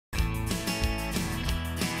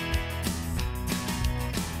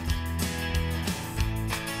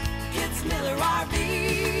Kitsmiller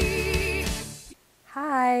RV.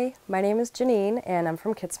 Hi, my name is Janine and I'm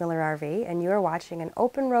from Kitsmiller RV and you are watching an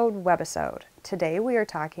open road webisode. Today we are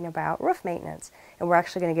talking about roof maintenance and we're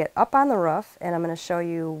actually going to get up on the roof and I'm going to show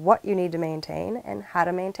you what you need to maintain and how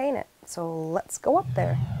to maintain it. So let's go up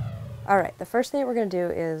there. Alright, the first thing that we're going to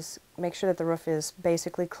do is make sure that the roof is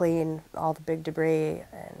basically clean, all the big debris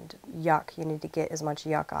and yuck. You need to get as much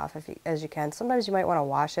yuck off as you can. Sometimes you might want to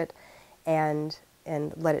wash it and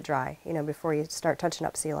let it dry, before you start touching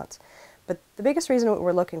up sealants. But the biggest reason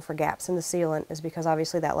we're looking for gaps in the sealant is because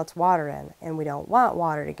obviously that lets water in, and we don't want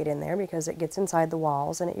water to get in there because it gets inside the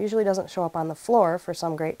walls and it usually doesn't show up on the floor for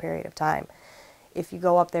some great period of time. If you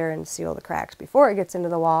go up there and seal the cracks before it gets into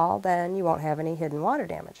the wall, then you won't have any hidden water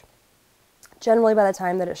damage. Generally, by the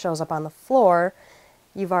time that it shows up on the floor,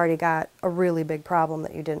 you've already got a really big problem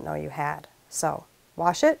that you didn't know you had. So,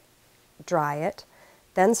 wash it, dry it,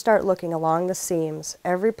 then start looking along the seams.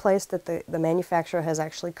 Every place that the manufacturer has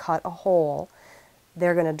actually cut a hole,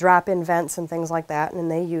 they're going to drop in vents and things like that,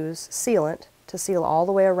 and they use sealant to seal all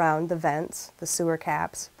the way around the vents, the sewer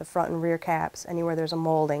caps, the front and rear caps, anywhere there's a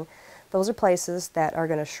molding. Those are places that are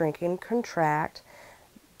going to shrink and contract.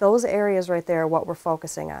 Those areas right there are what we're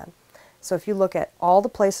focusing on. So if you look at all the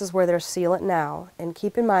places where there's sealant now, and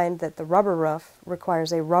keep in mind that the rubber roof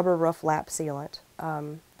requires a rubber roof lap sealant.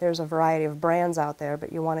 There's a variety of brands out there,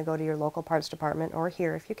 but you want to go to your local parts department, or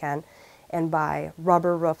here if you can, and buy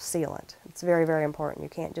rubber roof sealant. It's very, very important. You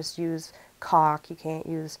can't just use caulk, you can't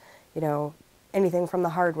use, anything from the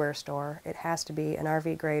hardware store. It has to be an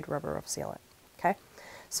RV grade rubber roof sealant. Okay?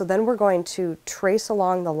 So then we're going to trace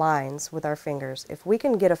along the lines with our fingers. If we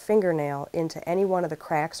can get a fingernail into any one of the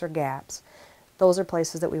cracks or gaps, those are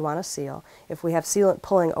places that we want to seal. If we have sealant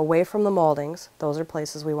pulling away from the moldings, those are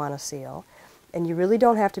places we want to seal. And you really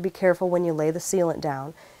don't have to be careful when you lay the sealant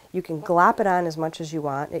down. You can glop it on as much as you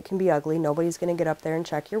want. It can be ugly. Nobody's going to get up there and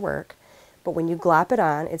check your work. But when you glop it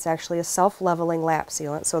on, it's actually a self-leveling lap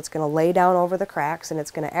sealant, so it's going to lay down over the cracks and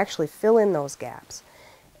it's going to actually fill in those gaps.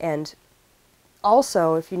 And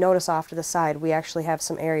also, if you notice off to the side, we actually have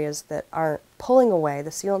some areas that aren't pulling away.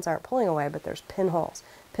 The sealants aren't pulling away, but there's pinholes.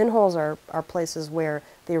 Pinholes are places where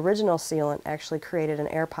the original sealant actually created an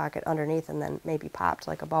air pocket underneath and then maybe popped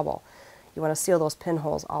like a bubble. You want to seal those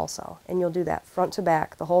pinholes also, and you'll do that front to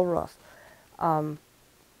back, the whole roof.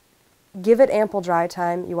 Give it ample dry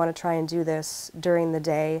time. You want to try and do this during the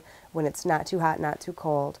day when it's not too hot, not too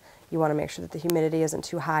cold. You want to make sure that the humidity isn't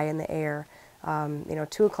too high in the air.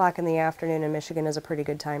 2 o'clock in the afternoon in Michigan is a pretty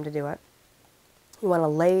good time to do it. You want to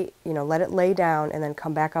let it lay down and then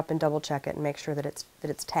come back up and double check it and make sure that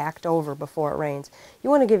it's tacked over before it rains. You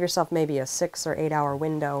want to give yourself maybe a 6 or 8 hour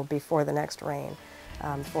window before the next rain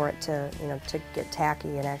for it to get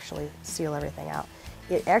tacky and actually seal everything out.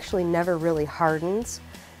 It actually never really hardens,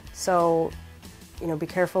 so be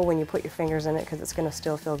careful when you put your fingers in it because it's going to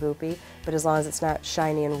still feel goopy, but as long as it's not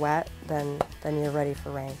shiny and wet, then you're ready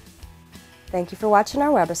for rain. Thank you for watching our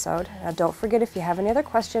webisode. Now don't forget, if you have any other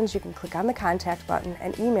questions, you can click on the contact button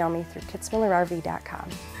and email me through kitsmillerrv.com.